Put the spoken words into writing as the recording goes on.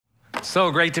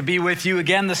So great to be with you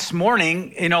again this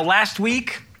morning. Last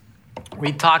week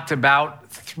we talked about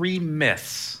 3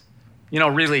 myths.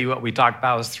 Really what we talked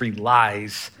about was 3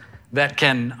 lies that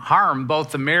can harm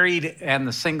both the married and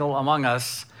the single among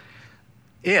us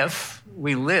if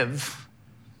we live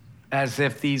as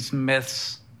if these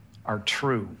myths are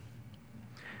true.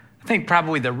 I think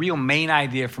probably the real main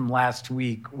idea from last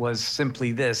week was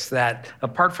simply this, that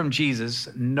apart from Jesus,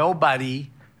 nobody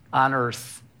on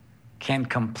earth can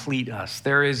complete us.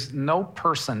 There is no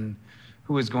person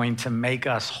who is going to make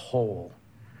us whole.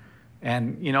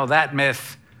 And, that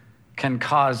myth can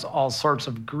cause all sorts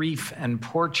of grief and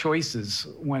poor choices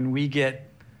when we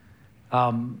get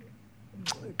kind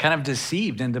of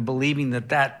deceived into believing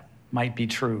that might be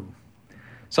true.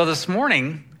 So this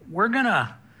morning, we're going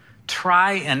to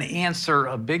try and answer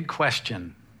a big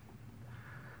question.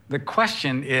 The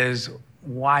question is,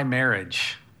 why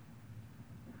marriage?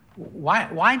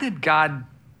 Why did God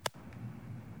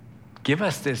give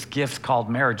us this gift called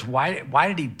marriage? Why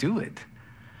did he do it?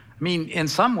 I mean, in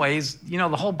some ways, the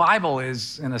whole Bible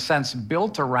is, in a sense,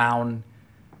 built around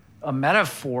a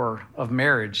metaphor of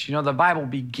marriage. The Bible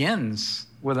begins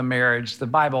with a marriage. The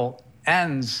Bible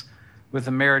ends with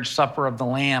the marriage supper of the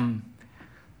Lamb.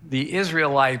 The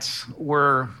Israelites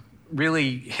were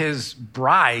really his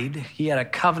bride. He had a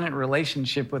covenant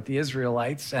relationship with the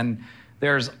Israelites, and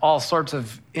there's all sorts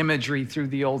of imagery through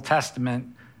the Old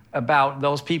Testament about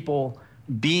those people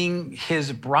being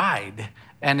his bride.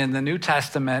 And in the New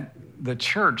Testament, the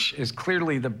church is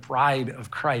clearly the bride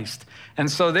of Christ. And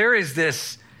so there is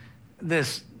this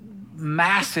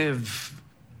massive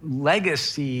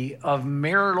legacy of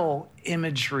marital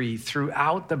imagery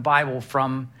throughout the Bible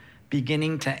from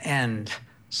beginning to end.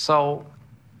 So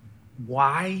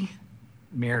why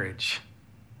marriage?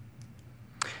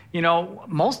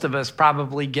 Most of us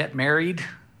probably get married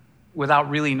without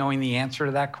really knowing the answer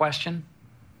to that question.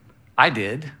 I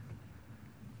did.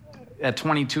 At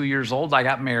 22 years old, I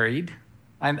got married.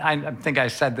 I think I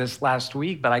said this last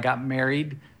week, but I got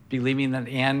married believing that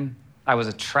I was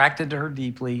attracted to her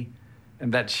deeply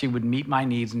and that she would meet my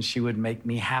needs and she would make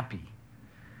me happy.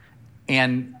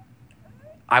 And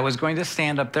I was going to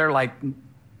stand up there like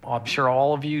I'm sure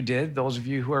all of you did, those of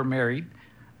you who are married.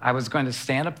 I was going to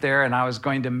stand up there and I was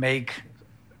going to make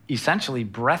essentially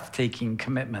breathtaking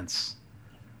commitments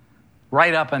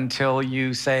right up until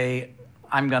you say,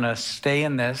 I'm going to stay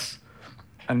in this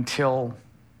until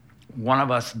one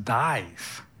of us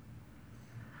dies.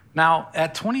 Now,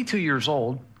 at 22 years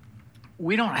old,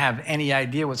 we don't have any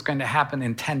idea what's going to happen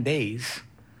in 10 days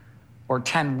or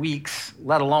 10 weeks,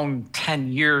 let alone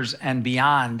 10 years and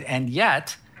beyond. And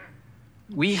yet,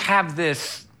 we have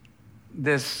this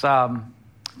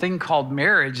thing called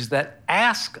marriage that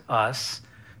asks us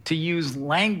to use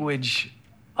language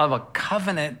of a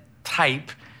covenant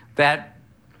type that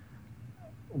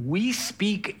we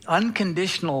speak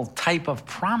unconditional type of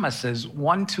promises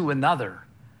one to another.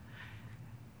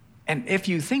 And if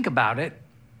you think about it,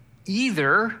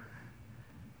 either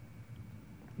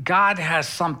God has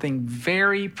something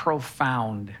very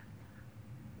profound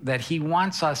that he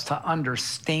wants us to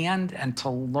understand and to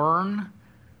learn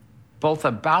both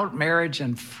about marriage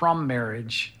and from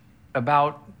marriage,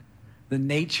 about the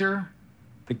nature,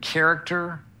 the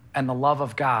character, and the love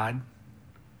of God,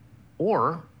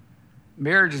 or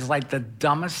marriage is like the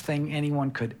dumbest thing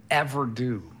anyone could ever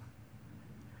do.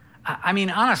 I mean,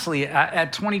 honestly,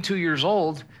 at 22 years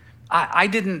old, I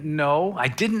didn't know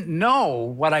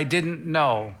what I didn't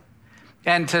know.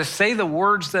 And to say the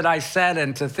words that I said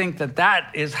and to think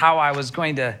that is how I was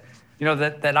going to,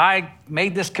 that I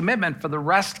made this commitment for the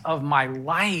rest of my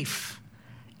life.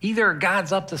 Either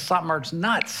God's up to something or it's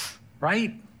nuts,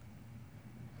 right?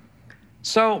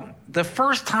 So the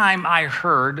first time I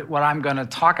heard what I'm going to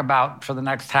talk about for the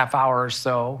next half hour or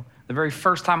so, the very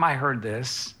first time I heard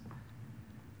this,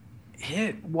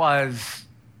 it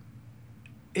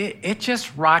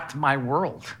just rocked my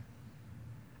world.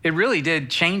 It really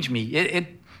did change me.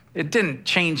 It didn't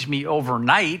change me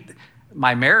overnight.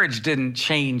 My marriage didn't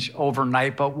change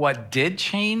overnight, but what did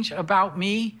change about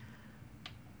me,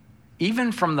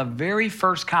 even from the very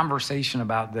first conversation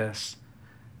about this,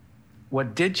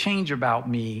 what did change about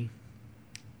me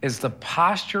is the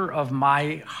posture of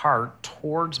my heart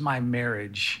towards my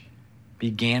marriage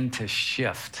began to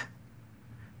shift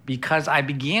because I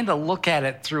began to look at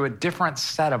it through a different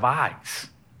set of eyes.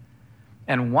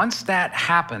 And once that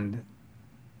happened,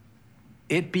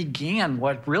 it began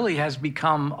what really has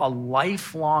become a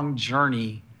lifelong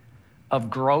journey of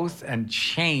growth and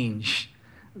change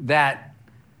that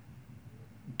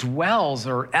dwells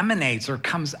or emanates or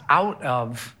comes out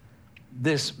of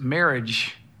this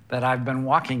marriage that I've been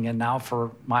walking in now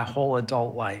for my whole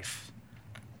adult life.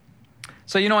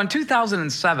 So, in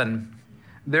 2007,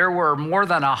 there were more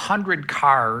than 100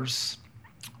 cars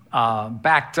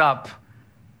backed up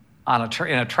in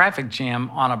a traffic jam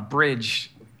on a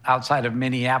bridge outside of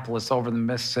Minneapolis over the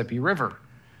Mississippi River.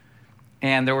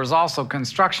 And there was also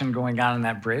construction going on in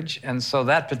that bridge. And so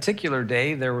that particular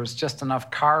day, there was just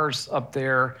enough cars up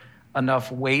there,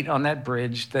 enough weight on that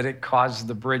bridge that it caused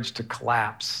the bridge to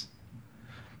collapse.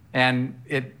 And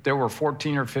there were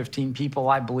 14 or 15 people,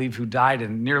 I believe, who died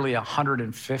and nearly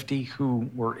 150 who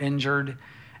were injured.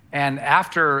 And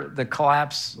after the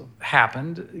collapse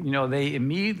happened, they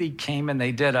immediately came and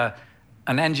they did an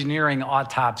engineering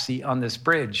autopsy on this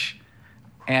bridge.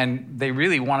 And they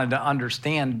really wanted to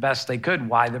understand best they could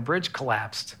why the bridge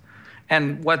collapsed.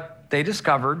 And what they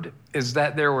discovered is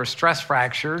that there were stress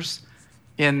fractures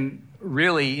in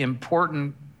really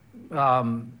important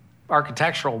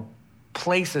architectural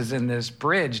places in this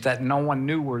bridge that no one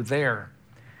knew were there.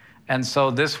 And so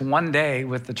this one day,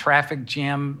 with the traffic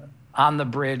jam on the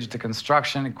bridge, the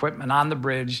construction equipment on the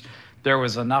bridge, there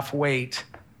was enough weight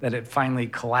that it finally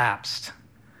collapsed.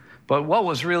 But what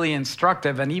was really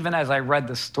instructive, and even as I read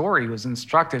the story was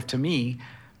instructive to me,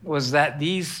 was that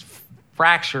these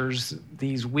fractures,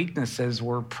 these weaknesses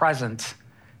were present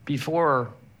before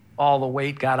all the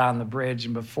weight got on the bridge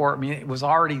and it was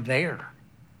already there.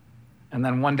 And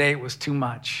then one day it was too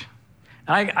much.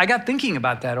 And I got thinking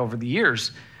about that over the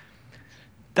years.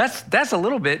 That's a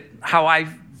little bit how I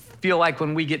feel like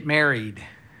when we get married.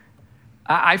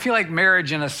 I feel like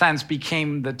marriage, in a sense,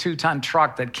 became the 2-ton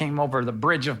truck that came over the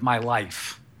bridge of my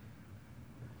life.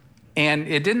 And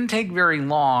it didn't take very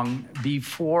long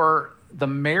before the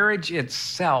marriage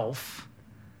itself,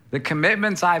 the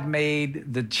commitments I've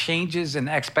made, the changes and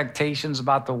expectations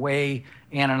about the way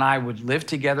Ann and I would live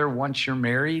together once you're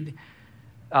married,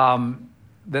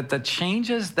 that the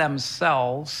changes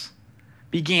themselves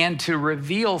began to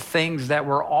reveal things that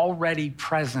were already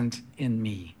present in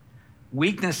me.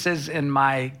 Weaknesses in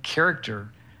my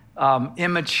character,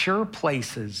 immature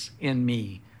places in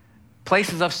me,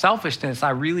 places of selfishness I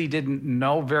really didn't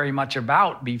know very much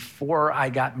about before I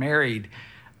got married.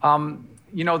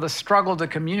 The struggle to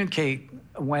communicate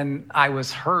when I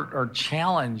was hurt or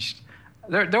challenged.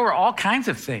 There were all kinds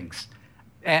of things.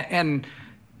 And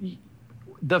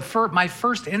my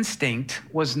first instinct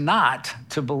was not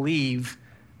to believe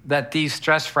that these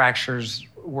stress fractures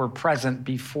were present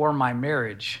before my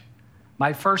marriage.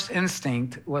 My first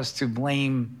instinct was to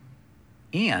blame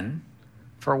Ian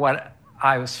for what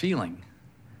I was feeling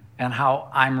and how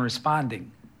I'm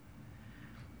responding.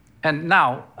 And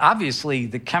now, obviously,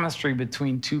 the chemistry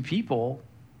between two people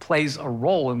plays a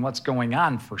role in what's going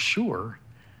on for sure.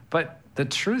 But the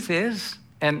truth is,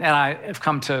 and I have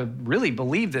come to really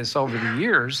believe this over the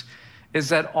years, is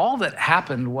that all that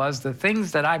happened was the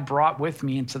things that I brought with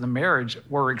me into the marriage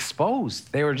were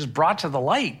exposed. They were just brought to the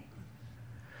light.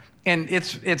 And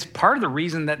it's part of the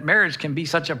reason that marriage can be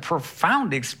such a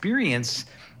profound experience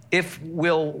if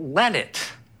we'll let it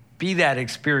be that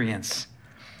experience.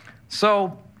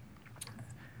 So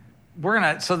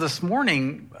this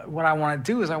morning, what I want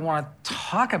to do is I want to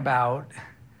talk about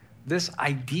this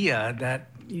idea that,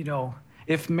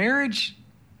 if marriage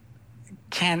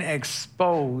can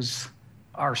expose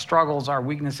our struggles, our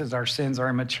weaknesses, our sins, our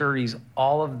immaturities,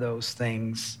 all of those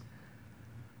things,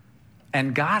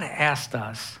 and God asked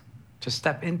us to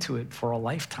step into it for a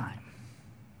lifetime,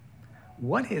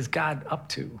 what is God up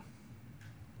to?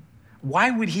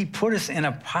 Why would he put us in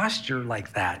a posture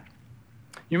like that?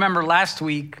 You remember last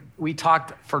week, we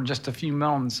talked for just a few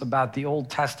moments about the Old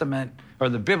Testament or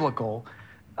the biblical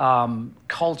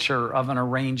culture of an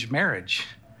arranged marriage.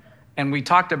 And we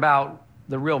talked about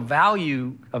the real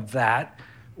value of that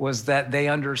was that they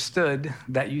understood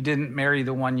that you didn't marry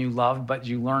the one you loved, but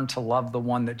you learned to love the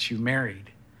one that you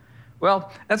married.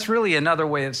 Well, that's really another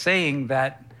way of saying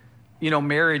that,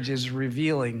 marriage is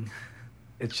revealing.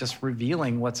 It's just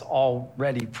revealing what's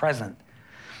already present.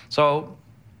 So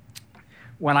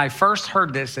when I first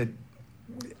heard this,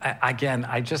 I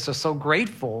just was so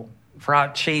grateful for how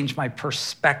it changed my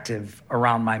perspective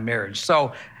around my marriage.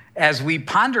 So as we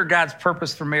ponder God's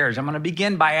purpose for marriage, I'm going to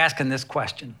begin by asking this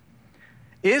question.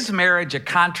 Is marriage a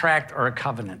contract or a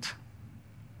covenant?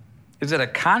 Is it a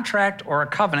contract or a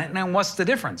covenant? And then what's the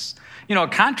difference? A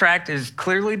contract is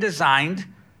clearly designed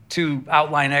to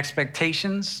outline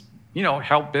expectations,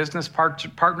 help business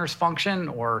partners function,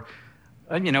 or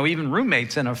even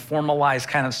roommates in a formalized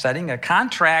kind of setting. A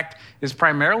contract is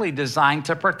primarily designed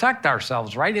to protect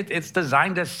ourselves, right? It's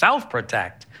designed to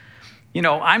self-protect.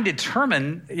 I'm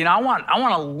determined, I want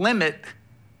to limit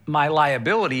my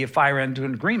liability if I enter into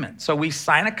an agreement. So we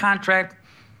sign a contract,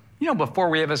 before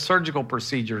we have a surgical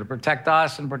procedure to protect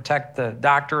us and protect the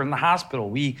doctor and the hospital.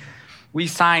 We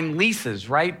sign leases,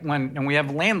 right? And we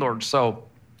have landlords. So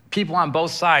people on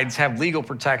both sides have legal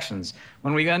protections.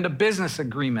 When we get into business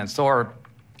agreements or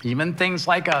even things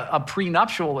like a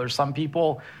prenuptial, or some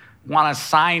people want to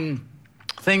sign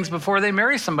things before they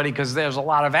marry somebody because there's a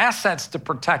lot of assets to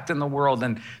protect in the world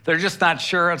and they're just not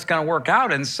sure it's going to work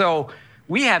out. And so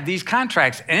we have these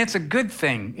contracts, and it's a good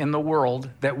thing in the world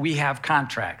that we have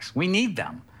contracts. We need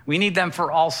them. We need them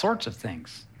for all sorts of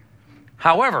things.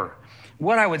 However,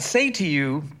 what I would say to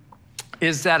you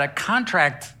is that a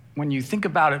contract, when you think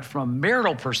about it from a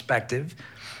marital perspective,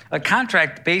 a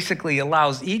contract basically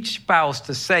allows each spouse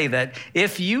to say that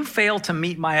if you fail to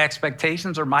meet my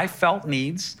expectations or my felt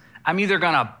needs, I'm either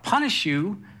going to punish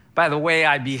you by the way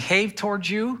I behave towards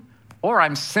you, or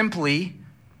I'm simply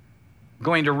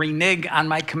going to renege on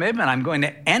my commitment. I'm going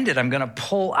to end it. I'm going to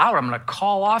pull out. I'm going to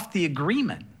call off the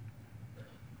agreement.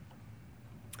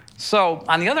 So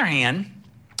on the other hand,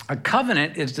 a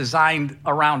covenant is designed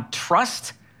around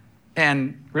trust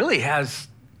and really has,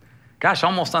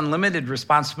 almost unlimited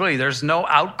responsibility. There's no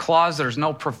out clause. There's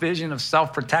no provision of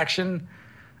self-protection.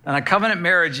 And a covenant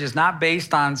marriage is not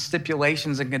based on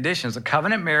stipulations and conditions. A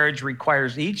covenant marriage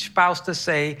requires each spouse to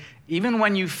say, even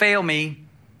when you fail me,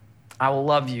 I will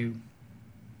love you.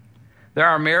 There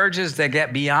are marriages that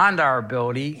get beyond our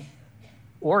ability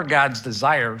or God's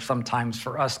desire sometimes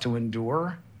for us to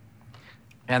endure.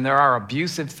 And there are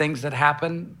abusive things that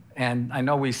happen. And I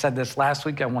know we said this last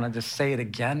week. I want to just say it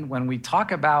again. When we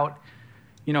talk about,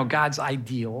 God's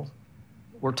ideal,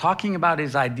 we're talking about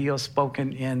his ideal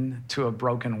spoken into a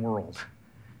broken world.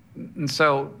 And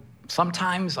so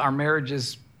sometimes our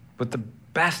marriages, with the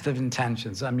best of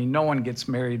intentions, no one gets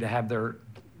married to have their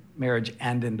marriage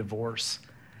end in divorce.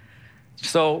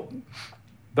 So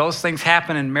those things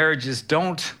happen, and marriages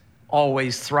don't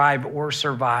always thrive or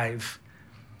survive.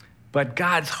 But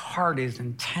God's heart, his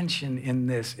intention in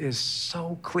this is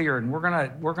so clear. And we're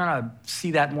gonna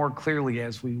see that more clearly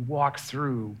as we walk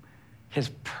through his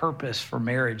purpose for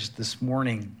marriage this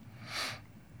morning.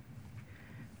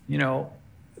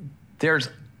 There's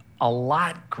a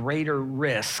lot greater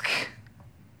risk.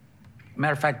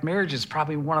 Matter of fact, marriage is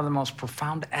probably one of the most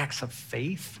profound acts of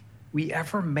faith we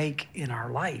ever make in our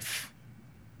life.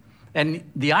 And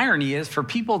the irony is, for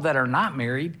people that are not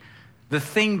married, the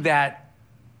thing that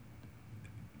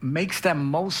makes them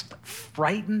most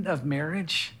frightened of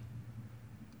marriage,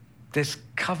 this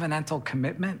covenantal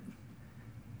commitment,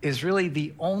 is really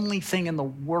the only thing in the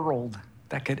world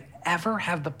that could ever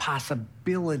have the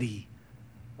possibility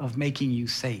of making you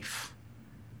safe,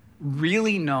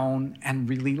 really known and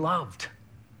really loved.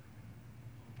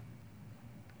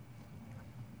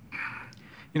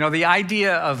 The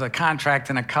idea of a contract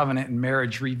and a covenant in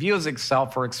marriage reveals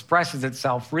itself or expresses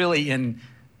itself really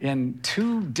in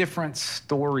two different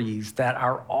stories that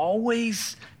are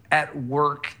always at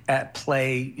work, at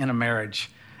play in a marriage.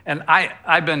 And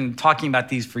I've been talking about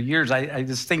these for years. I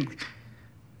just think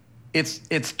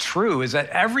it's true, is that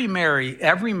every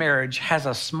marriage has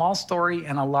a small story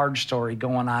and a large story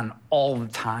going on all the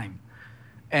time.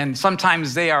 And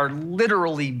sometimes they are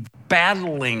literally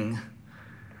battling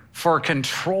for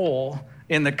control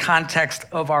in the context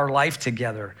of our life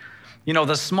together.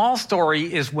 The small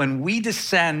story is when we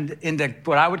descend into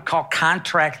what I would call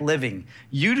contract living.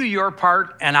 You do your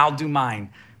part and I'll do mine.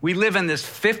 We live in this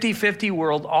 50-50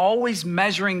 world, always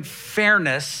measuring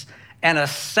fairness and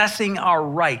assessing our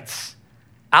rights.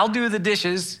 I'll do the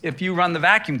dishes if you run the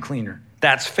vacuum cleaner.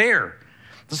 That's fair.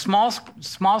 The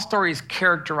small story is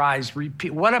characterized,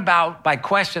 what about by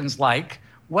questions like,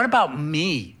 what about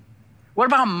me? What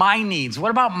about my needs?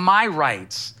 What about my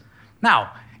rights?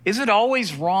 Now, is it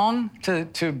always wrong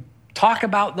to talk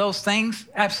about those things?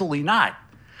 Absolutely not.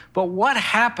 But what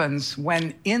happens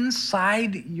when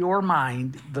inside your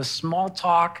mind, the small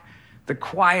talk, the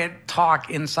quiet talk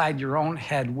inside your own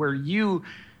head, where you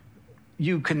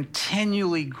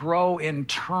continually grow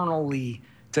internally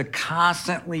to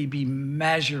constantly be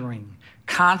measuring,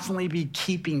 constantly be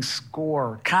keeping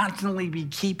score, constantly be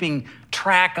keeping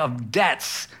track of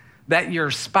debts that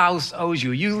your spouse owes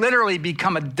you. You literally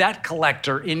become a debt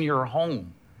collector in your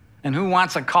home. And who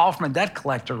wants a call from a debt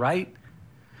collector, right?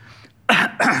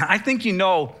 I think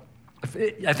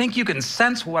you can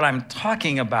sense what I'm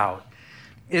talking about,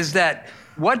 is that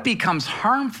what becomes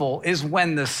harmful is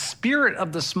when the spirit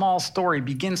of the small story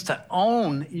begins to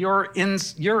own your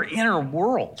inner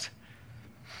world.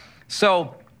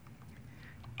 So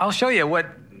I'll show you what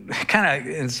kind of,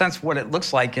 in a sense, what it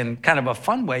looks like in kind of a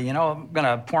fun way. I'm going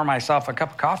to pour myself a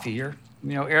cup of coffee here.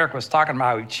 Eric was talking about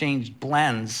how he changed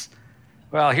blends.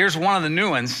 Well, here's one of the new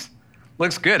ones.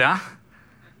 Looks good, huh?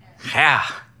 Yeah.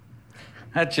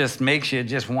 That just makes you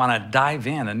just want to dive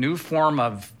in. A new form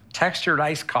of textured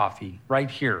iced coffee right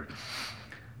here.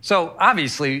 So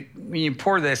obviously, when you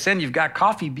pour this in, you've got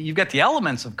coffee, you've got the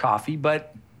elements of coffee,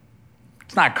 but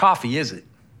it's not coffee, is it?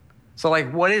 So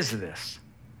what is this?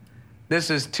 This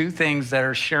is two things that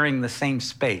are sharing the same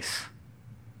space.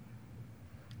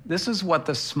 This is what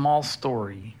the small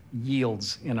story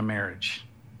yields in a marriage.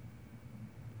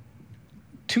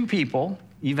 Two people,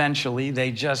 eventually,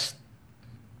 they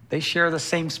share the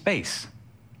same space.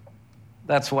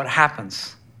 That's what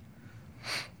happens.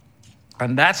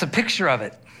 And that's a picture of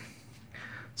it.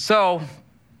 So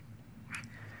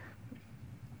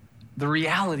the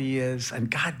reality is, and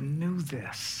God knew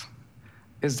this,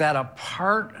 is that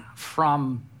apart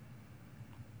from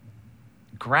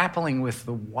grappling with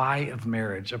the why of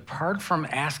marriage, apart from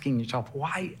asking yourself,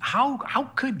 why,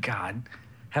 how could God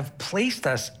have placed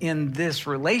us in this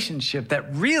relationship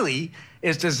that really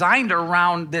is designed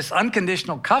around this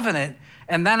unconditional covenant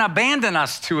and then abandon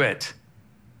us to it?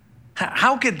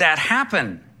 How could that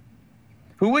happen?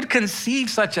 Who would conceive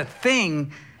such a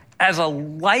thing as a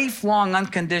lifelong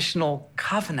unconditional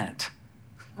covenant?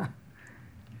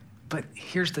 But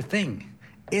here's the thing.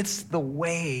 It's the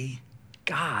way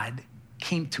God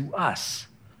came to us.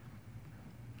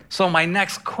 So my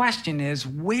next question is,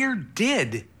 where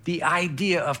did the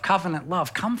idea of covenant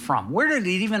love come from? Where did it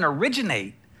even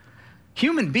originate?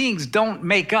 Human beings don't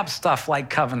make up stuff like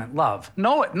covenant love.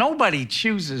 No, nobody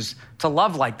chooses to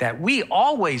love like that. We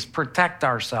always protect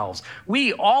ourselves.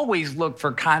 We always look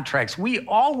for contracts. We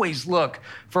always look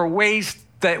for ways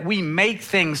that we make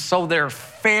things so they're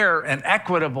fair and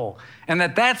equitable, and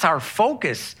that's our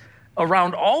focus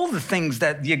around all the things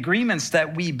the agreements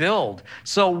that we build.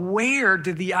 So where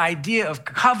did the idea of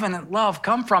covenant love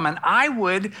come from? And I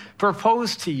would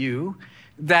propose to you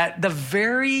that the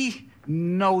very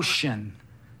notion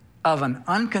of an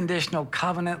unconditional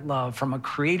covenant love from a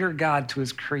creator God to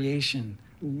his creation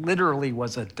literally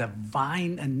was a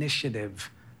divine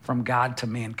initiative from God to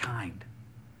mankind.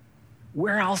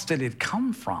 Where else did it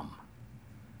come from?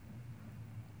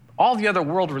 All the other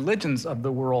world religions of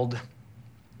the world,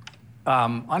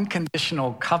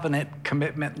 unconditional covenant,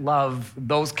 commitment, love,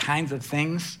 those kinds of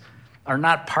things are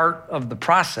not part of the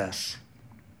process.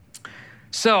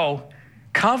 So,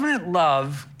 covenant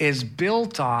love is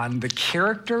built on the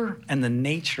character and the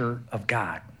nature of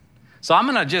God. So I'm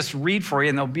going to just read for you,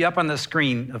 and they'll be up on the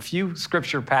screen, a few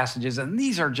scripture passages, and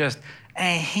these are just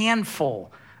a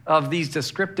handful of these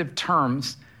descriptive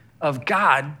terms of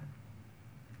God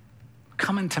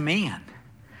coming to man.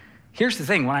 Here's the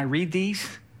thing, when I read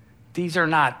these are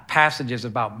not passages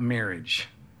about marriage.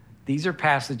 These are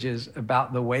passages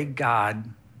about the way God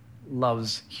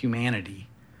loves humanity,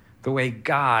 the way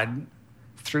God,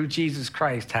 through Jesus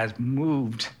Christ, has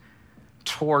moved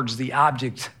towards the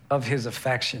object of his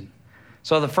affection.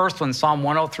 So the first one, Psalm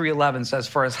 103:11 says,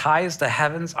 "For as high as the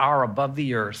heavens are above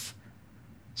the earth,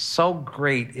 so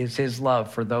great is his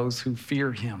love for those who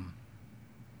fear him."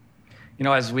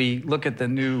 As we look at the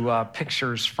new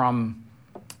pictures from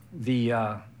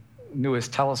the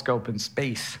newest telescope in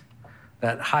space,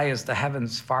 that high as the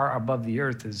heavens, far above the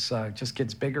earth is just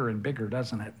gets bigger and bigger,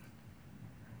 doesn't it?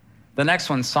 The next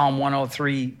one, Psalm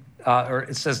 103,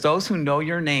 it says, "Those who know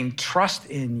your name trust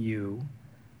in you,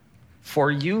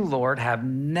 for you, Lord, have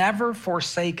never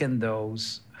forsaken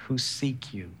those who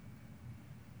seek you."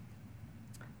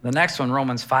 The next one,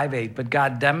 Romans 5:8, "But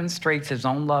God demonstrates his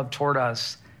own love toward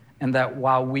us, and that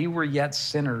while we were yet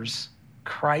sinners,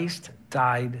 Christ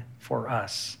died for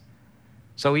us."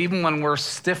 So even when we're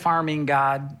stiff-arming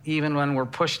God, even when we're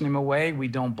pushing him away, we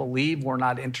don't believe, we're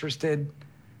not interested,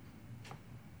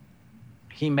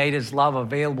 he made his love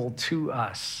available to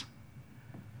us.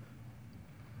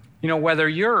 Whether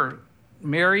you're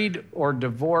married or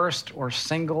divorced or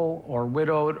single or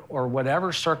widowed or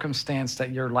whatever circumstance that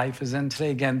your life is in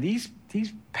today, again, these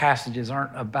passages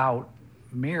aren't about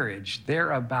marriage.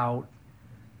 They're about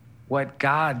what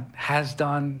God has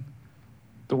done,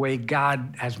 the way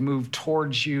God has moved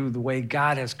towards you, the way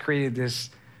God has created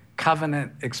this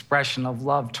covenant expression of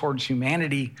love towards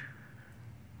humanity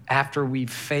after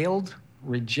we've failed,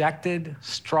 rejected,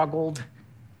 struggled.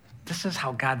 This is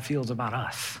how God feels about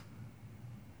us.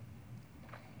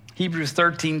 Hebrews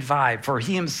 13:5, "For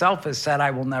he himself has said,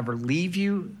 I will never leave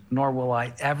you, nor will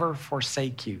I ever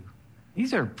forsake you."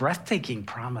 These are breathtaking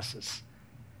promises.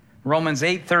 Romans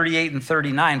 8:38 and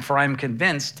 39, "For I am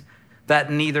convinced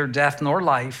that neither death nor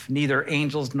life, neither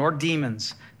angels nor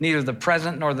demons, neither the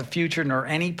present nor the future, nor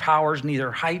any powers,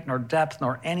 neither height nor depth,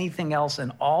 nor anything else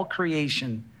in all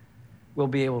creation will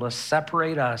be able to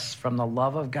separate us from the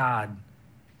love of God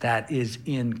that is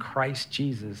in Christ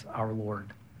Jesus our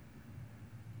Lord.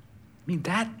 I mean,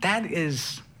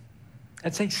 that's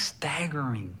a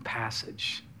staggering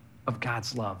passage of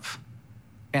God's love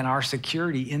and our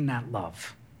security in that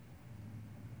love.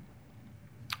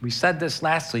 We said this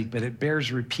last week, but it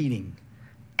bears repeating.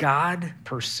 God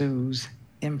pursues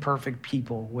imperfect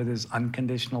people with his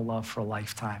unconditional love for a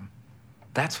lifetime.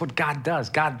 That's what God does.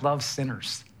 God loves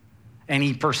sinners, and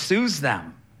he pursues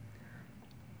them.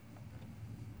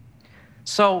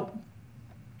 So,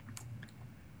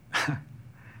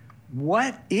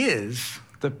 what is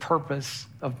the purpose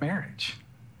of marriage?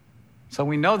 So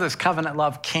we know this covenant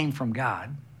love came from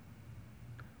God.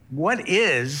 What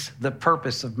is the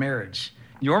purpose of marriage?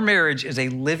 Your marriage is a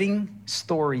living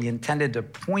story intended to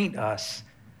point us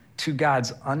to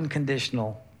God's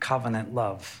unconditional covenant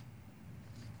love.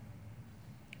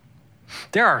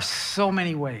 There are so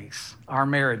many ways our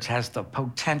marriage has the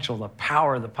potential, the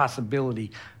power, the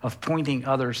possibility of pointing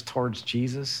others towards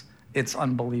Jesus. It's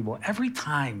unbelievable. Every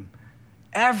time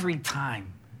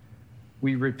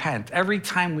we repent, every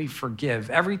time we forgive,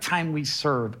 every time we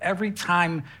serve, every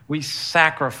time we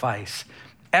sacrifice,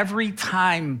 every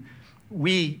time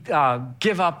we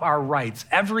give up our rights,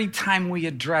 every time we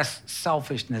address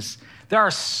selfishness, there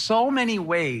are so many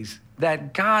ways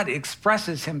that God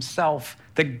expresses himself.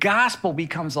 The gospel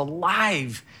becomes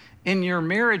alive in your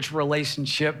marriage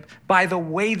relationship by the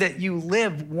way that you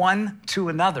live one to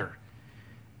another.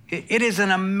 It is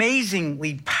an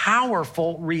amazingly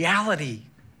powerful reality.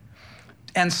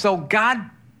 And so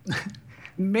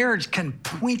marriage can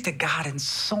point to God in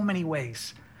so many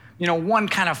ways. You know, one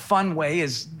kind of fun way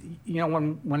is, you know,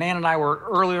 when Ann and I were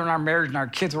earlier in our marriage and our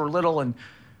kids were little, and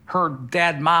her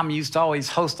dad, mom used to always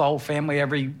host the whole family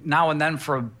every now and then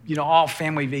for, you know, all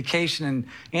family vacation. And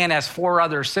Ann has 4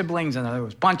 other siblings, and there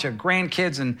was a bunch of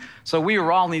grandkids. And so we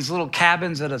were all in these little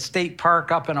cabins at a state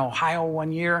park up in Ohio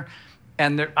one year.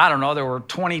 And there were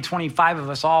 20, 25 of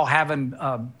us all having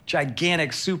a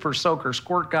gigantic super soaker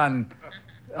squirt gun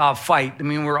fight. I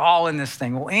mean, we're all in this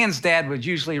thing. Well, Ann's dad was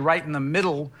usually right in the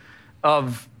middle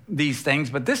of these things,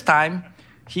 but this time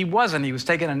he wasn't. He was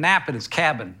taking a nap at his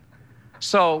cabin.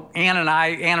 So Ann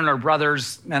and her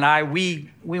brothers and I,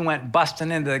 we went busting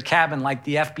into the cabin like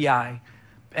the FBI,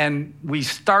 and we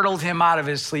startled him out of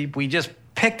his sleep. We just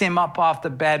picked him up off the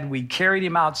bed. We carried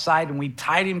him outside, and we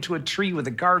tied him to a tree with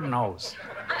a garden hose.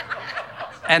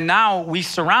 And now we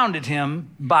surrounded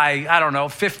him by,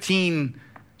 15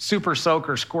 super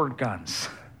soaker squirt guns.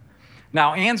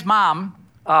 Now, Ann's mom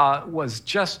was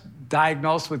just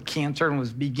diagnosed with cancer and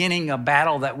was beginning a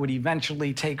battle that would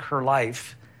eventually take her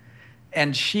life.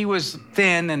 And she was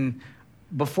thin, and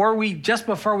before we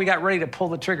got ready to pull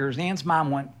the triggers, Ann's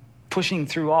mom went pushing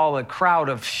through all the crowd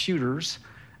of shooters,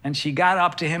 and she got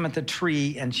up to him at the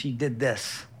tree, and she did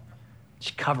this.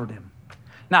 She covered him.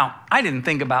 Now, I didn't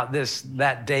think about this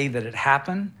that day that it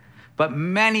happened, but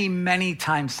many, many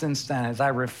times since then, as I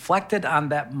reflected on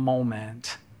that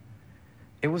moment,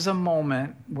 it was a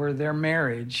moment where their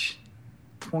marriage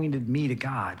pointed me to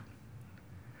God.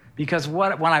 Because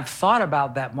when I've thought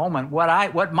about that moment,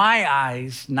 what my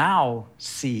eyes now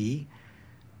see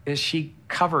is she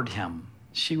covered him.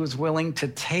 She was willing to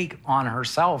take on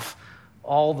herself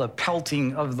all the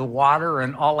pelting of the water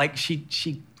and all, like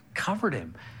she covered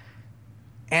him.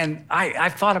 And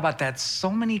I've thought about that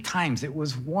so many times. It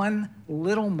was one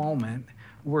little moment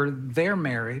where their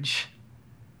marriage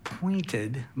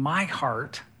pointed my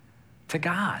heart to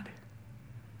God.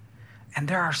 And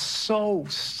there are so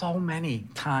many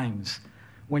times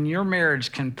when your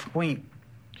marriage can point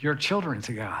your children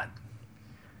to God.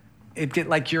 It get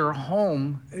like your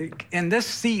home. And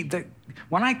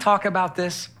when I talk about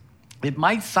this, it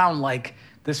might sound like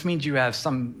this means you have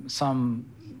some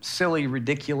silly,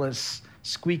 ridiculous,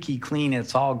 squeaky clean,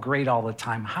 it's all great all the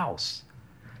time house.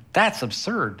 That's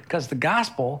absurd, because the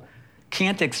gospel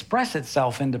can't express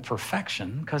itself into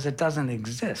perfection because it doesn't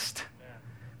exist.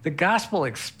 The gospel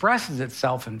expresses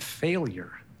itself in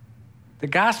failure. The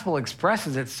gospel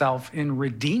expresses itself in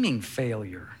redeeming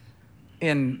failure,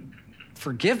 in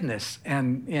forgiveness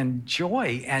and in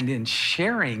joy and in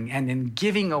sharing and in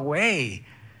giving away.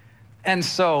 And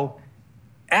so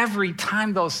every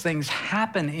time those things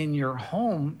happen in your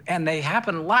home, and they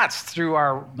happen lots through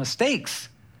our mistakes,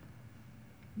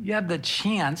 you have the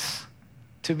chance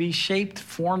to be shaped,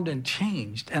 formed, and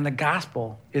changed, and the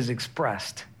gospel is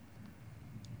expressed.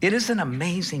 It is an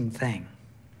amazing thing.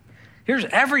 Here's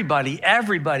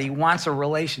everybody wants a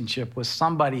relationship with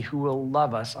somebody who will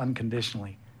love us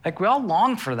unconditionally. Like we all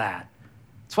long for that.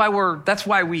 That's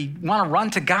why we want to run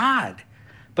to God.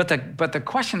 But the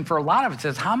question for a lot of us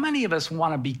is, how many of us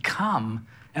want to become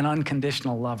an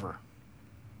unconditional lover?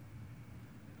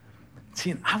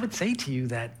 See, I would say to you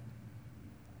that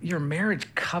your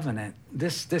marriage covenant,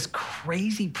 this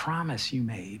crazy promise you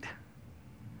made,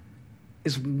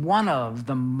 is one of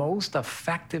the most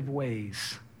effective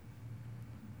ways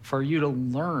for you to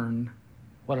learn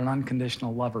what an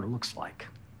unconditional lover looks like.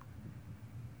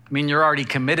 I mean, you're already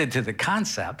committed to the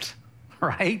concept,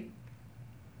 right?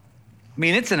 I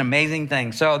mean, it's an amazing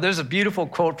thing. So there's a beautiful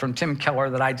quote from Tim Keller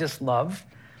that I just love.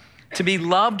 To be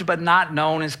loved but not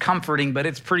known is comforting, but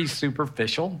it's pretty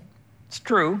superficial. It's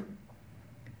true.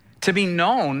 To be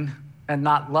known and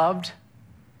not loved,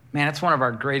 man, it's one of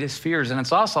our greatest fears. And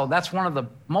that's one of the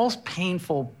most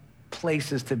painful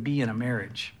places to be in a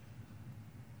marriage.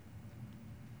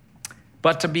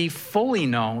 But to be fully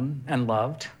known and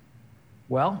loved,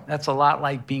 well, that's a lot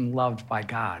like being loved by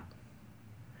God.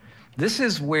 This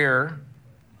is where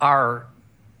our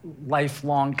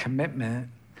lifelong commitment,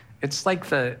 it's like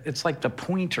the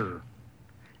pointer.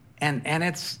 And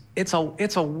it's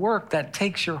a work that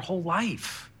takes your whole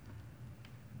life.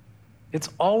 It's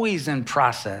always in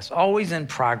process, always in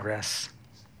progress.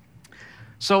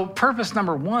 So purpose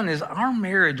number one is our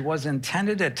marriage was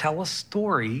intended to tell a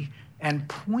story and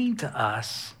point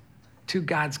us to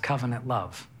God's covenant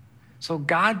love. So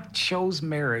God chose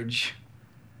marriage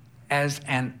as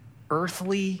an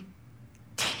earthly,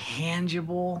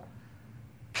 tangible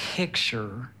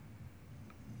picture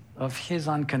of his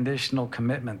unconditional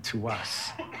commitment to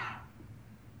us.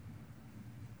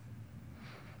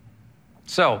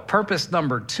 So purpose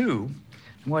number two,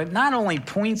 well, it not only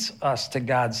points us to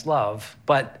God's love,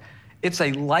 but it's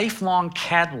a lifelong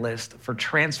catalyst for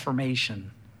transformation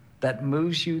that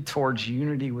moves you towards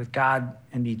unity with God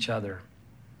and each other.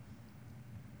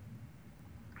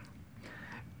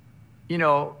 You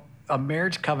know, a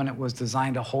marriage covenant was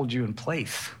designed to hold you in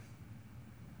place,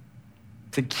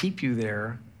 to keep you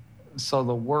there so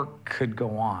the work could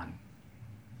go on.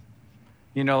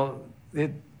 You know,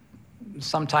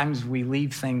 sometimes we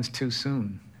leave things too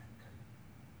soon.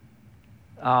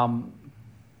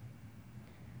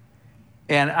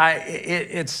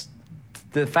 It's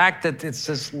the fact that it's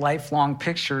this lifelong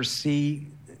picture,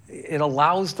 it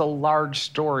allows the large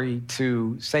story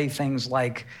to say things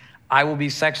like, I will be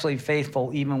sexually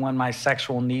faithful even when my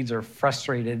sexual needs are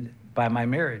frustrated by my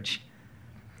marriage.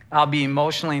 I'll be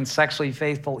emotionally and sexually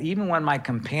faithful even when my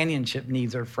companionship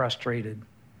needs are frustrated.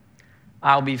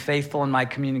 I'll be faithful in my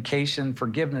communication and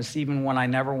forgiveness even when I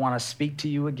never want to speak to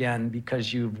you again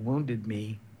because you've wounded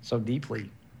me so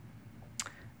deeply.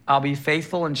 I'll be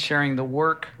faithful in sharing the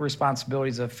work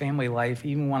responsibilities of family life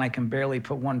even when I can barely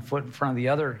put one foot in front of the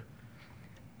other.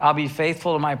 I'll be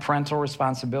faithful to my parental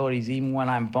responsibilities even when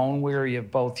I'm bone weary of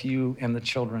both you and the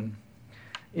children.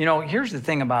 You know, here's the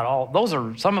thing about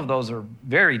some of those are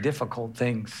very difficult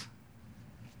things.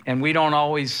 And we don't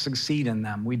always succeed in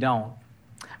them. We don't.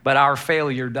 But our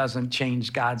failure doesn't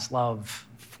change God's love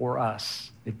for us.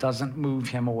 It doesn't move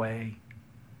him away.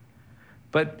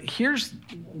 But here's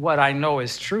what I know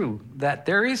is true, that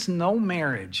there is no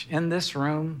marriage in this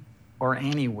room or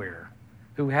anywhere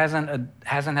who hasn't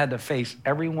had to face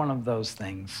every one of those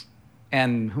things,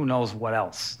 and who knows what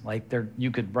else. Like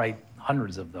you could write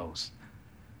hundreds of those.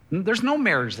 There's no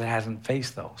marriage that hasn't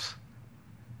faced those.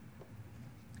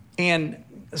 And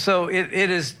so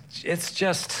it's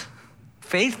just,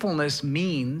 faithfulness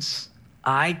means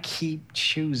I keep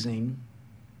choosing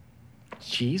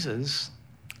Jesus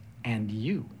and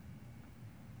you.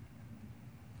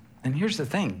 And here's the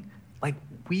thing, like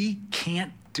we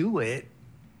can't do it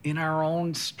in our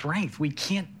own strength. We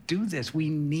can't do this. We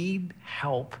need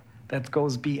help that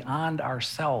goes beyond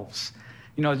ourselves.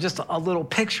 You know, just a little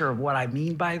picture of what I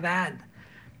mean by that.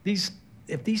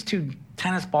 If these two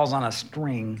tennis balls on a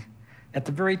string, at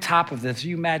the very top of this,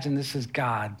 you imagine this is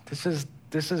God. This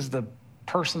is the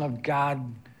person of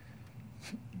God,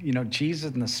 you know,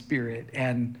 Jesus and the Spirit,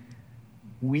 and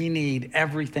we need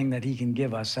everything that he can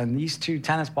give us. And these two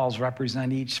tennis balls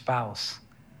represent each spouse.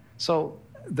 So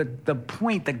the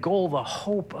point, the goal, the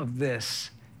hope of this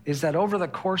is that over the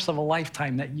course of a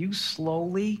lifetime that you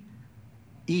slowly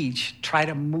each try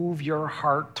to move your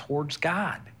heart towards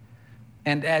God.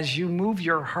 And as you move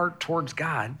your heart towards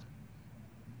God,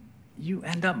 you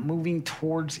end up moving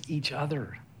towards each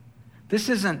other. This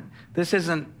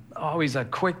isn't always a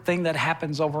quick thing that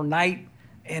happens overnight,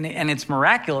 and it's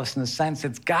miraculous in the sense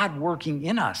it's God working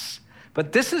in us.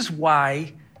 But this is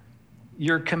why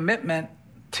your commitment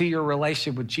to your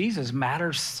relationship with Jesus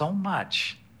matters so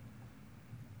much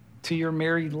to your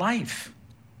married life.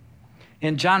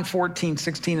 In John 14,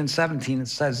 16, and 17, it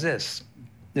says this.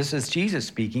 This is Jesus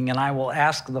speaking, and I will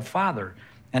ask the Father,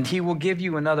 and he will give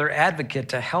you another advocate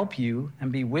to help you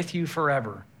and be with you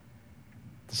forever,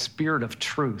 the Spirit of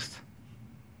truth.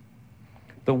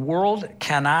 The world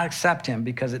cannot accept him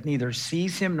because it neither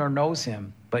sees him nor knows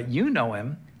him, but you know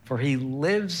him, for he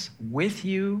lives with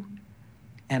you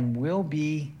and will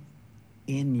be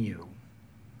in you.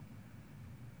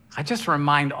 I just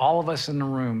remind all of us in the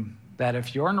room that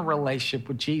if you're in a relationship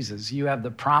with Jesus, you have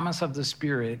the promise of the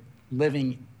Spirit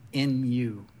living in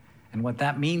you. And what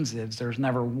that means is there's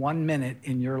never 1 minute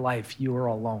in your life you are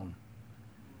alone.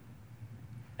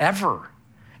 Ever.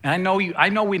 And I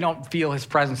know we don't feel his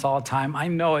presence all the time. I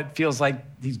know it feels like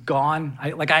he's gone.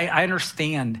 I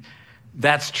understand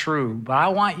that's true, but I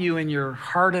want you in your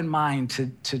heart and mind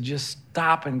to just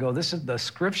stop and go, this is the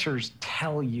scriptures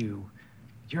tell you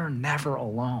you're never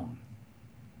alone.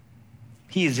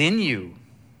 He is in you.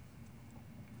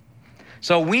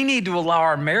 So we need to allow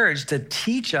our marriage to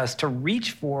teach us to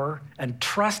reach for and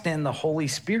trust in the Holy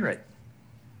Spirit.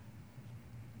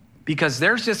 Because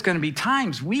there's just going to be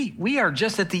times we are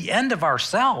just at the end of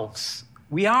ourselves.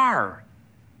 We are.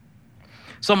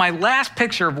 So my last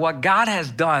picture of what God has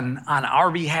done on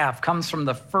our behalf comes from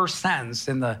the first sentence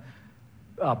in the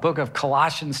book of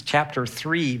Colossians chapter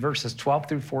 3, verses 12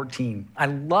 through 14. I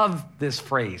love this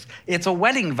phrase. It's a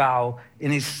wedding vow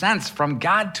in a sense from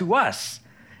God to us.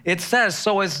 It says,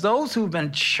 so as those who've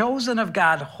been chosen of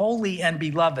God, holy and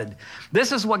beloved.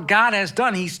 This is what God has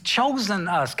done. He's chosen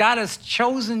us. God has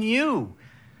chosen you.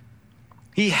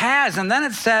 He has. And then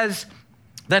it says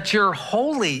that you're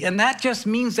holy. And that just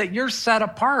means that you're set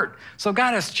apart. So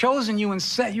God has chosen you and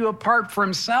set you apart for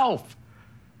himself.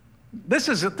 This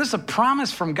is a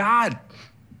promise from God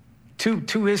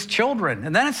to his children.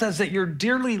 And then it says that you're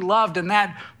dearly loved, and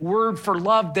that word for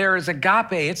love there is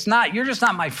agape. It's not, you're just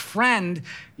not my friend.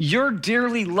 You're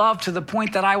dearly loved to the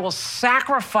point that I will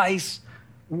sacrifice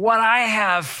what I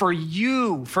have for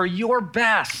you, for your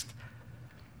best.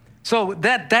 So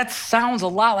that sounds a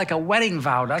lot like a wedding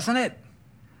vow, doesn't it?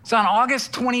 So on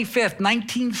August 25th,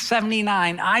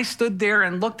 1979, I stood there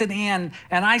and looked at Ann,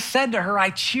 and I said to her, I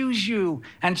choose you,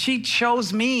 and she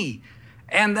chose me.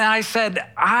 And then I said,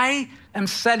 I am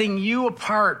setting you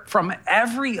apart from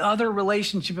every other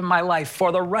relationship in my life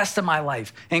for the rest of my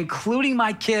life, including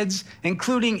my kids,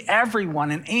 including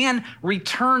everyone. And Ann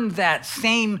returned that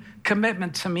same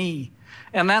commitment to me.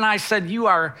 And then I said, you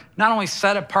are not only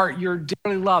set apart, you're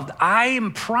dearly loved. I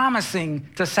am promising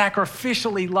to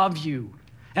sacrificially love you.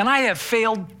 And I have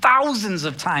failed thousands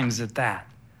of times at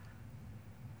that.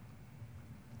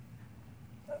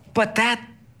 But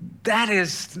that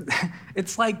is,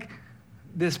 it's like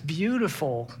this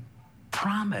beautiful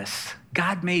promise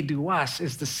God made to us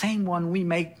is the same one we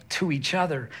make to each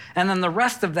other. And then the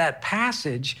rest of that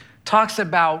passage talks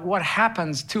about what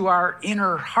happens to our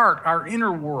inner heart, our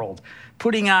inner world,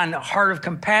 putting on a heart of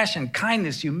compassion,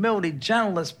 kindness, humility,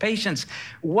 gentleness, patience.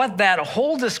 What that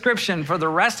whole description for the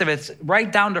rest of it's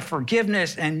right down to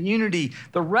forgiveness and unity.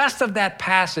 The rest of that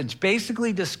passage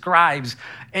basically describes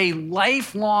a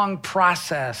lifelong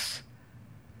process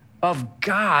of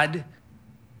God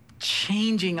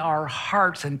changing our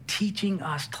hearts and teaching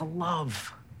us to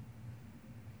love,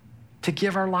 to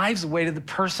give our lives away to the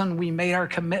person we made our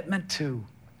commitment to.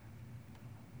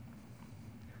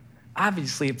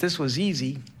 Obviously, if this was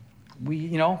easy, we,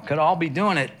 could all be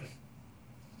doing it.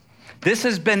 This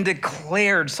has been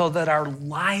declared so that our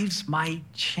lives might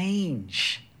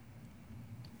change.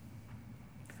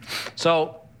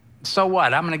 So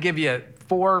what? I'm going to give you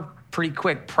 4 pretty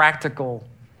quick practical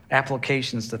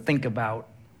applications to think about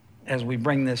as we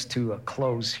bring this to a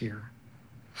close here.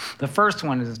 The first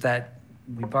one is that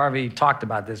we've already talked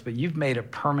about this, but you've made a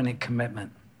permanent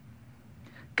commitment.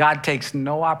 God takes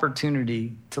no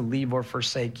opportunity to leave or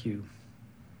forsake you.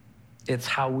 It's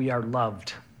how we are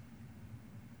loved.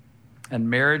 And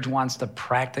marriage wants to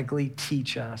practically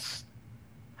teach us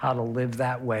how to live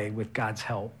that way with God's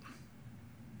help.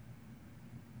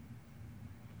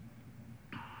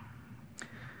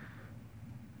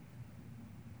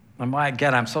 And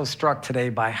again, I'm so struck today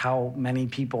by how many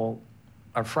people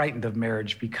are frightened of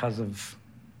marriage because of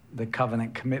the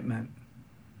covenant commitment.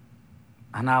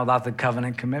 And now without the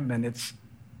covenant commitment,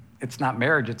 it's not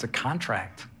marriage, it's a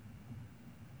contract.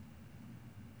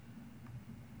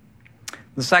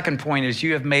 The second point is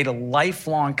you have made a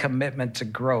lifelong commitment to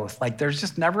growth. Like there's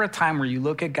just never a time where you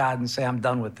look at God and say, I'm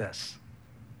done with this.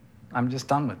 I'm just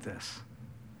done with this.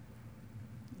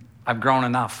 I've grown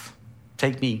enough.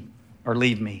 Take me or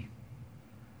leave me.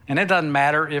 And it doesn't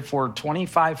matter if we're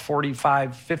 25,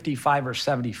 45, 55, or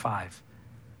 75.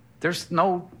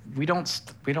 we don't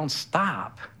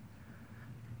stop.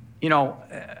 You know,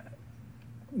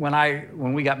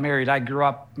 when we got married, I grew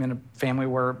up in a family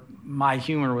where my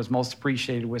humor was most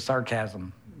appreciated with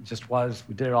sarcasm. It just was.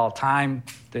 We did it all the time.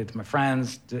 Did it to my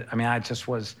friends. I just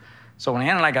was. So when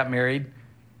Ann and I got married,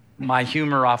 my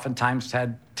humor oftentimes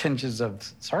had tinges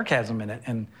of sarcasm in it.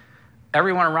 And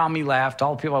everyone around me laughed.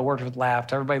 All the people I worked with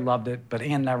laughed. Everybody loved it. But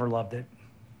Ann never loved it.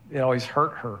 It always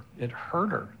hurt her. It hurt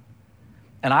her.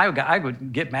 And I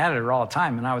would get mad at her all the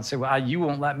time. And I would say, well, you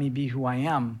won't let me be who I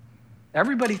am.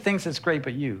 Everybody thinks it's great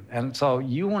but you. And so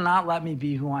you will not let me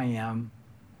be who I am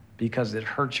because it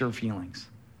hurts your feelings.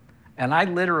 And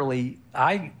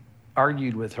I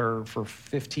argued with her for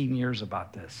 15 years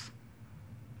about this.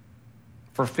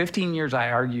 For 15 years,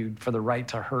 I argued for the right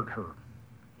to hurt her.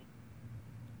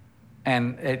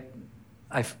 And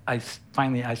I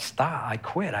finally stopped. I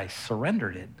quit. I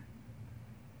surrendered it.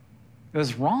 It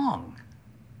was wrong.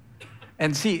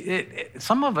 And see,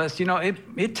 some of us,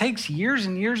 it takes years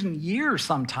and years and years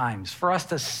sometimes for us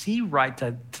to see right,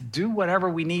 to do whatever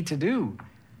we need to do.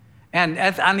 And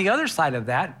on the other side of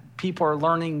that, people are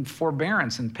learning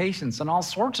forbearance and patience and all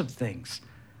sorts of things.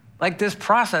 Like this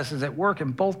process is at work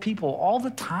in both people all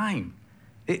the time.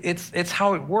 It's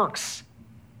how it works.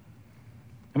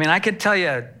 I mean, I could tell you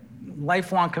a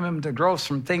lifelong commitment to growth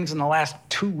from things in the last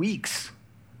 2 weeks.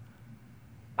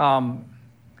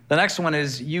 The next one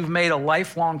is you've made a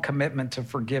lifelong commitment to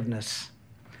forgiveness.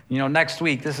 Next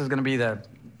week, this is going to be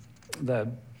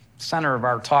the center of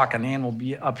our talk, and Ann will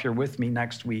be up here with me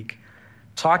next week,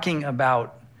 talking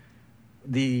about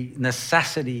the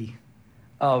necessity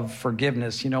of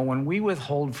forgiveness. When we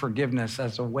withhold forgiveness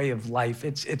as a way of life,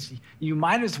 you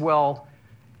might as well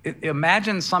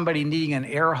imagine somebody needing an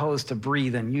air hose to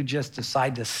breathe and you just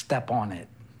decide to step on it.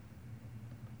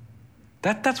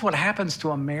 That's what happens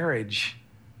to a marriage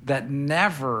that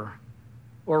never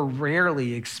or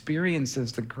rarely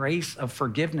experiences the grace of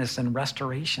forgiveness and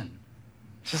restoration.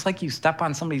 It's just like you step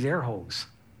on somebody's air hose.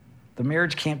 The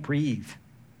marriage can't breathe.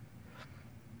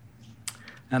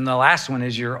 And the last one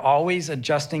is you're always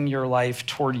adjusting your life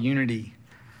toward unity.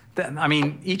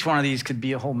 Each one of these could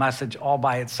be a whole message all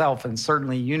by itself, and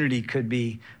certainly unity could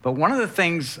be. But one of the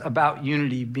things about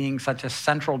unity being such a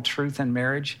central truth in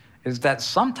marriage is that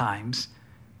sometimes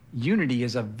unity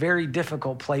is a very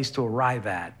difficult place to arrive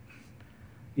at.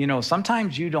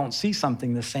 Sometimes you don't see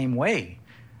something the same way.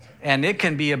 And it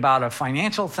can be about a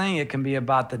financial thing. It can be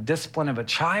about the discipline of a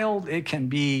child. It can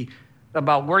be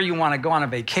about where you want to go on a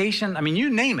vacation. You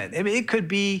name it. It could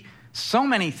be so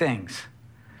many things.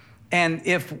 And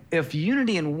if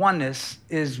unity and oneness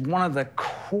is one of the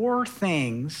core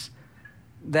things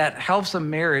that helps a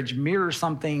marriage mirror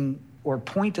something or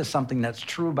point to something that's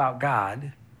true about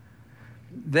God,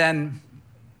 then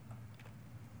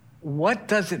what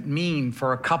does it mean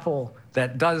for a couple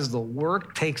that does the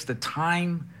work, takes the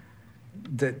time,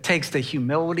 that takes the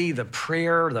humility, the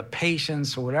prayer, the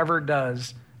patience, or whatever it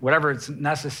does, whatever it's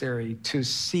necessary to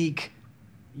seek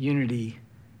unity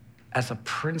as a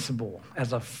principle,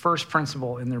 as a first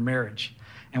principle in their marriage?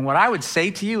 And what I would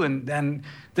say to you, and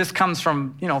this comes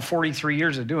from 43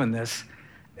 years of doing this,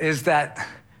 is that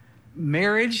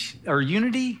marriage or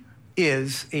unity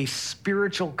is a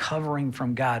spiritual covering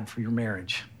from God for your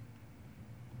marriage.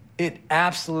 It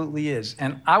absolutely is.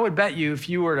 And I would bet you if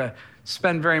you were to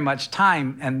spend very much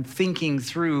time and thinking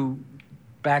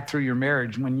back through your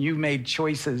marriage, when you made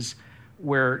choices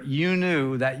where you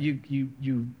knew that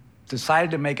you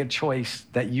decided to make a choice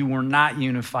that you were not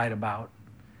unified about,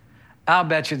 I'll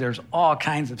bet you there's all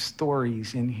kinds of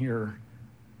stories in here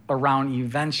around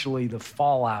eventually the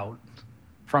fallout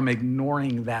from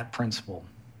ignoring that principle.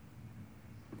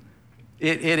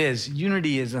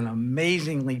 Unity is an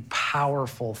amazingly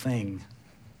powerful thing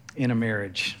in a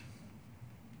marriage.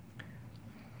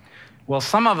 Well,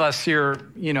 some of us here,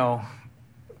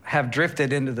 have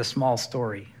drifted into the small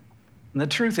story. And the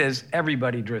truth is,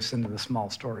 everybody drifts into the small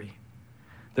story.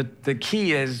 The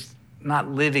key is not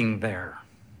living there,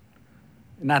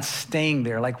 not staying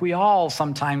there. Like we all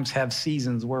sometimes have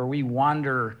seasons where we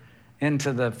wander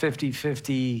into the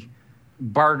 50-50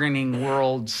 bargaining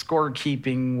world,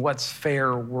 scorekeeping, what's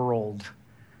fair world.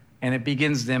 And it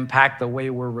begins to impact the way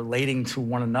we're relating to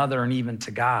one another and even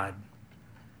to God.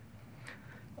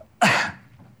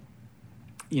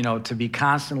 To be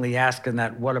constantly asking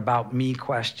that what about me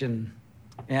question.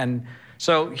 And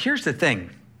so here's the thing.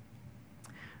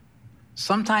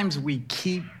 Sometimes we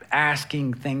keep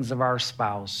asking things of our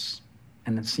spouse,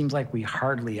 and it seems like we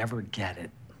hardly ever get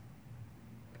it.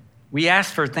 We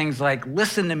ask for things like,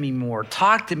 listen to me more,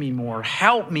 talk to me more,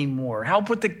 help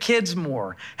with the kids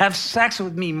more, have sex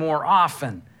with me more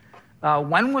often.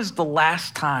 When was the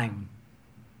last time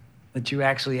that you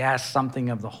actually asked something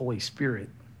of the Holy Spirit?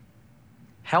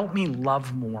 Help me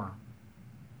love more.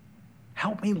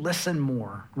 Help me listen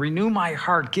more. Renew my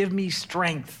heart. Give me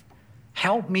strength.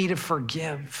 Help me to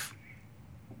forgive.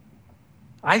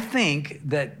 I think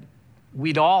that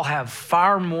we'd all have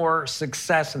far more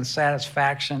success and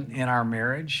satisfaction in our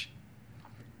marriage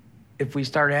if we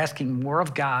start asking more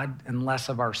of God and less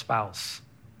of our spouse.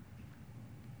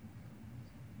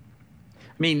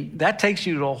 I mean, that takes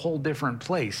you to a whole different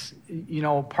place. You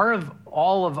know, part of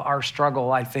all of our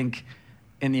struggle, I think,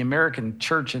 in the American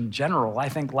church in general, I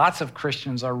think lots of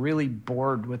Christians are really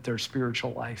bored with their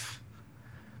spiritual life.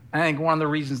 I think one of the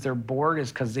reasons they're bored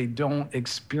is because they don't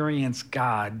experience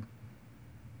God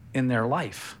in their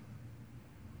life.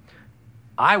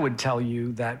 I would tell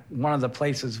you that one of the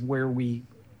places where we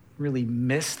really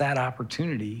miss that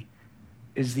opportunity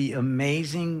is the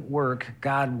amazing work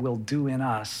God will do in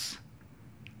us,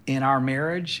 in our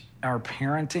marriage, our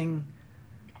parenting,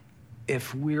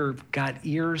 if we've got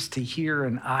ears to hear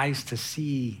and eyes to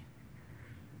see.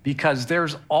 Because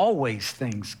there's always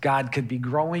things God could be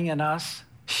growing in us,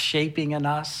 shaping in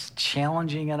us,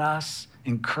 challenging in us,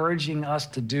 encouraging us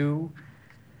to do.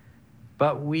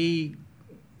 But we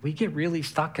get really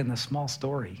stuck in the small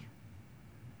story.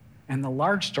 And the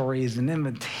large story is an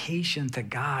invitation to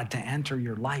God to enter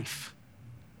your life,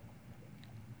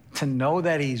 to know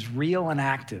that he's real and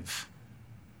active,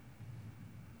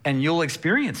 and you'll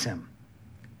experience him.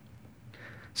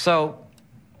 So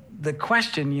the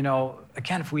question, you know,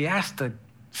 again, if we ask the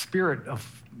Spirit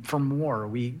for more,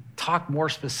 we talk more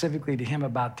specifically to him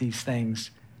about these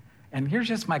things. And here's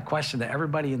just my question to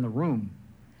everybody in the room.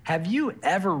 Have you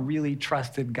ever really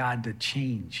trusted God to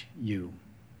change you?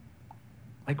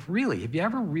 Like really, have you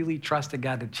ever really trusted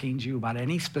God to change you about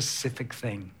any specific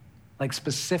thing? Like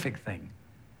specific thing.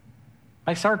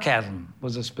 My sarcasm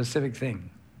was a specific thing.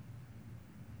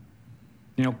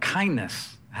 You know,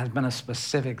 kindness has been a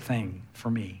specific thing for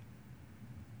me.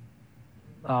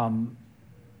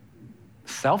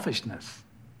 Selfishness.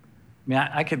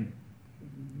 I mean,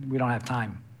 we don't have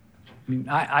time. I mean,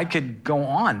 I could go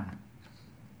on.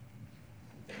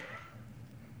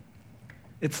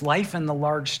 It's life in the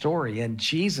large story. And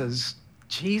Jesus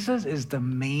is the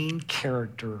main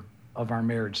character of our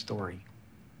marriage story.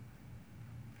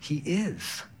 He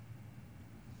is.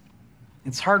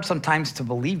 It's hard sometimes to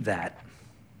believe that.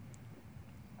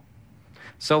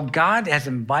 So God has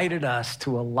invited us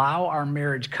to allow our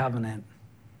marriage covenant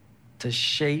to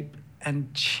shape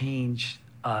and change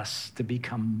us to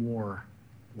become more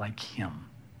like him.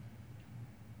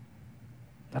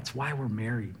 That's why we're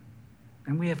married.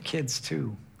 And we have kids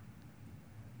too.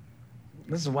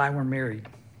 This is why we're married.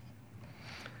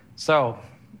 So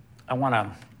I want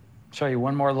to show you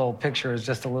one more little picture. It's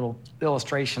just a little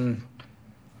illustration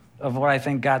of what I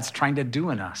think God's trying to do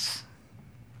in us.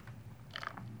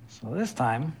 So this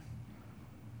time,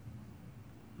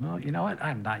 well, you know what?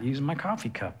 I'm not using my coffee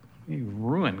cup. You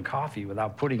ruin coffee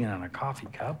without putting it in a coffee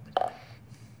cup.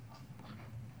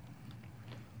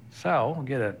 So we'll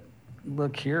get a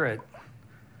look here at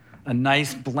a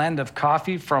nice blend of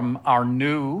coffee from our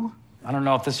new, I don't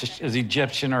know if this is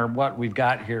Egyptian or what we've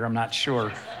got here. I'm not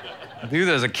sure. I think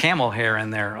there's a camel hair in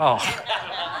there. Oh.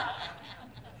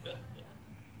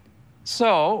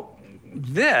 So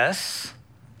this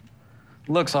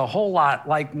looks a whole lot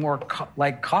like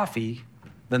like coffee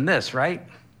than this, right?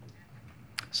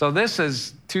 So this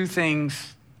is two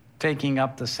things taking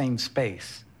up the same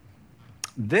space.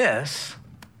 This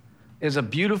is a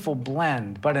beautiful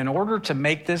blend, but in order to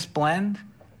make this blend,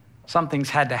 something's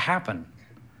had to happen.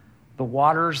 The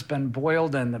water's been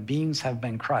boiled and the beans have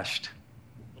been crushed.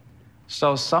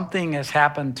 So something has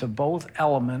happened to both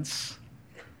elements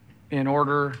in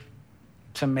order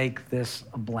to make this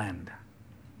a blend.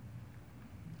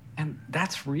 And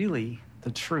that's really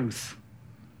the truth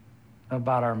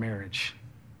about our marriage.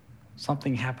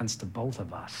 Something happens to both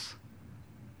of us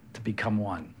to become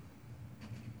one.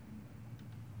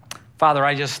 Father,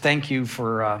 I just thank you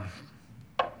for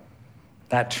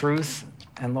that truth.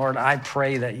 And Lord, I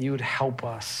pray that you would help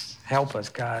us,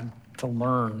 God, to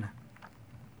learn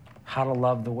how to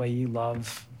love the way you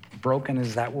love, broken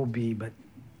as that will be, but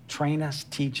train us,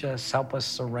 teach us, help us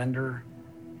surrender.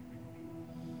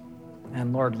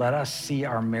 And Lord, let us see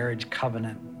our marriage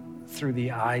covenant through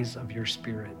the eyes of your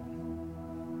Spirit.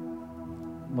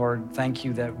 Lord, thank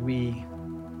you that we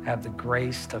have the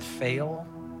grace to fail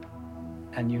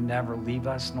and you never leave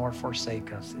us nor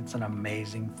forsake us. It's an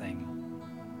amazing thing.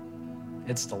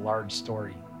 It's the large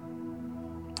story.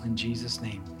 In Jesus'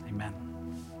 name, amen.